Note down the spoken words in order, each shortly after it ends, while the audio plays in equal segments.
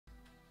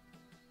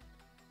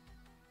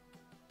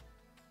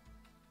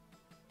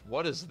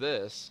What is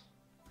this?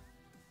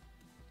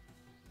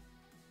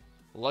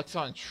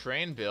 Luxon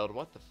train build.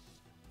 What the?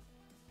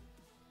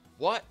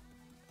 What?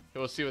 Okay,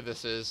 we'll see what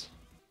this is.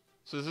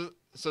 So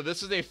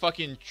this is a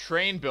fucking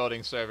train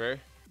building server.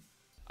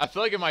 I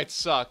feel like it might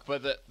suck,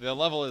 but the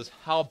level is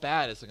how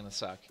bad is it gonna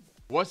suck?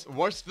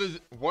 Where's the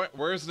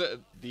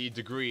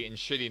degree in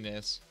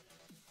shittiness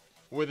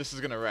where this is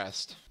gonna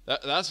rest?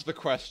 That's the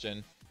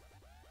question.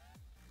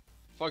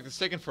 Fuck, it's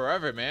taking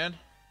forever, man.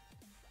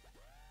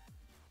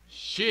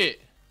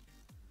 Shit.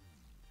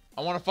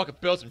 I wanna fucking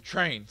build some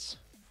trains.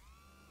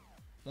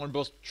 I wanna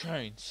build some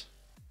trains.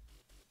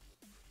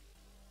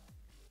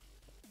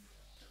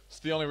 It's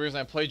the only reason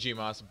I play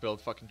Gmod, to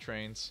build fucking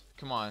trains.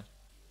 Come on.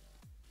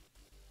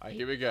 Alright,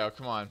 here we go.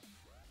 Come on.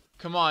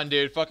 Come on,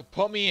 dude. Fucking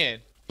put me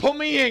in. Put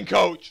me in,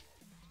 coach!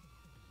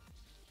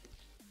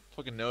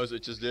 Fucking nose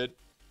it just did.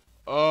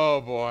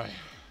 Oh, boy.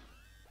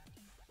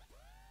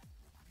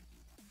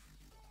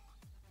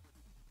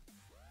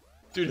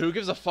 Dude, who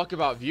gives a fuck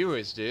about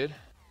viewers, dude?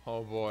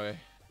 Oh, boy.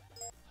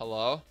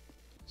 Hello?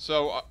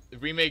 So,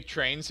 we make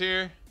trains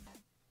here?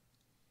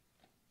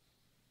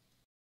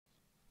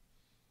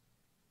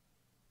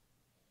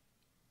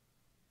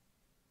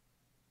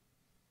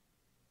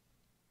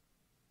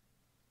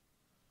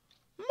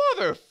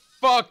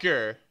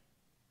 Motherfucker!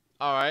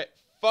 Alright,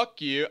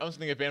 fuck you. I'm just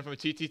gonna get banned from a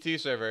TTT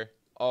server.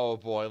 Oh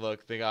boy,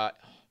 look, they got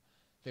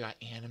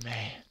anime.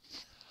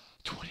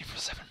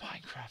 24/7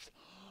 Minecraft.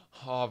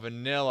 Oh,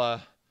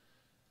 vanilla.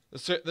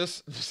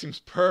 This seems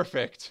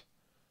perfect.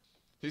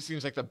 This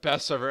seems like the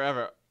best server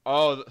ever.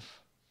 Oh,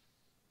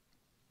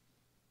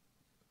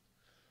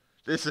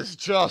 this is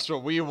just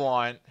what we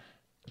want.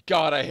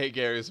 God, I hate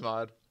Garry's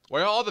Mod.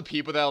 Why are all the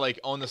people that like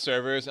own the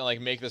servers and like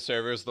make the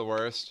servers the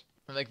worst?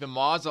 And like the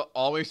mods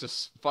always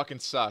just fucking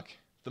suck.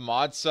 The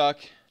mods suck.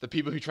 The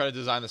people who try to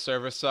design the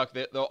server suck.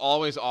 They're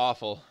always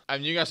awful. I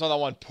mean, you guys saw that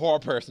one poor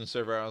person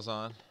server I was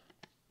on.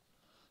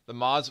 The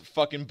mods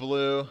fucking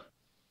blew.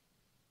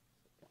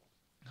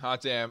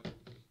 Hot damn.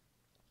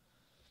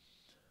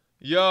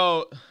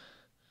 Yo,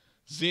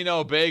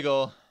 Xeno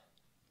Bagel.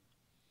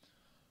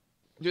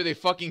 Dude, they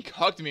fucking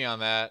cucked me on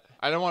that.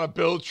 I don't want to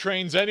build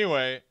trains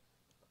anyway.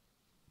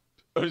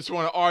 I just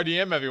want to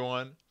RDM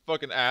everyone.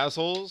 Fucking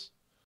assholes.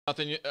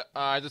 Nothing.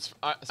 I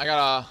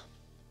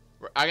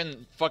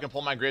can fucking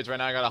pull my grades right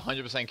now. I got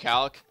 100%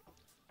 calc.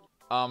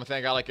 I think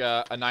I got like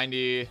a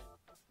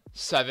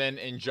 97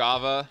 in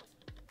Java.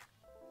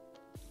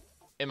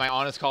 In my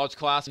honors college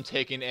class, I'm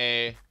taking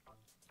a...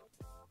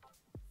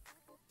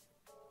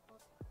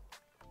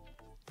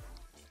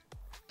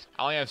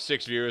 I only have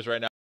 6 viewers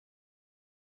right now.